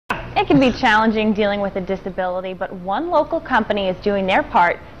It can be challenging dealing with a disability, but one local company is doing their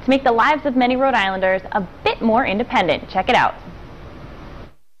part to make the lives of many Rhode Islanders a bit more independent. Check it out.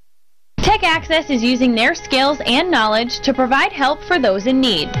 Tech Access is using their skills and knowledge to provide help for those in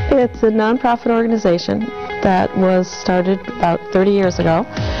need. It's a nonprofit organization that was started about 30 years ago,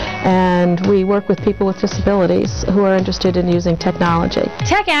 and we work with people with disabilities who are interested in using technology.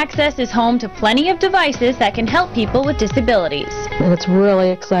 Tech Access is home to plenty of devices that can help people with disabilities. And it's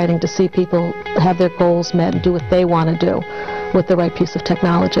really exciting to see people have their goals met and do what they want to do with the right piece of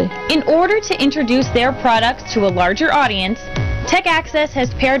technology. In order to introduce their products to a larger audience, Tech Access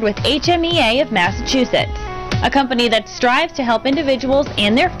has paired with HMEA of Massachusetts, a company that strives to help individuals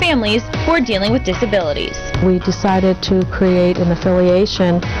and their families who are dealing with disabilities. We decided to create an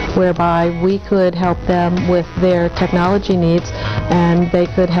affiliation whereby we could help them with their technology needs and they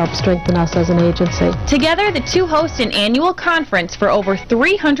could help strengthen us as an agency. Together, the two host an annual conference for over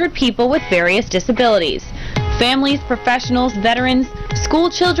 300 people with various disabilities. Families, professionals, veterans,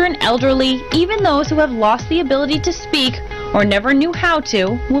 school children, elderly, even those who have lost the ability to speak or never knew how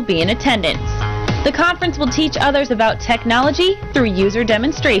to will be in attendance. The conference will teach others about technology through user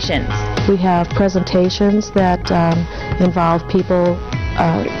demonstrations. We have presentations that involve people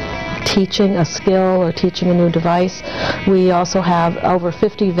teaching a skill or teaching a new device. We also have over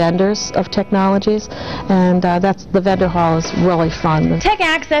 50 vendors of technologies, and the vendor hall is really fun. Tech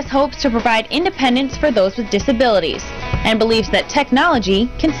Access hopes to provide independence for those with disabilities and believes that technology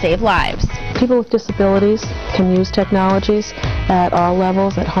can save lives. People with disabilities can use technologies at all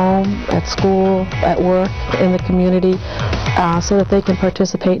levels, at home, at school, at work, in the community, so that they can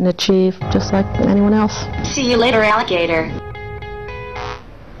participate and achieve just like anyone else. See you later, alligator.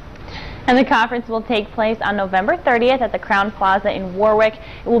 And the conference will take place on November 30th at the Crown Plaza in Warwick.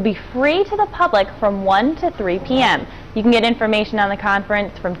 It will be free to the public from 1 to 3 p.m. You can get information on the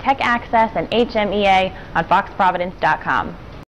conference from Tech Access and HMEA on foxprovidence.com.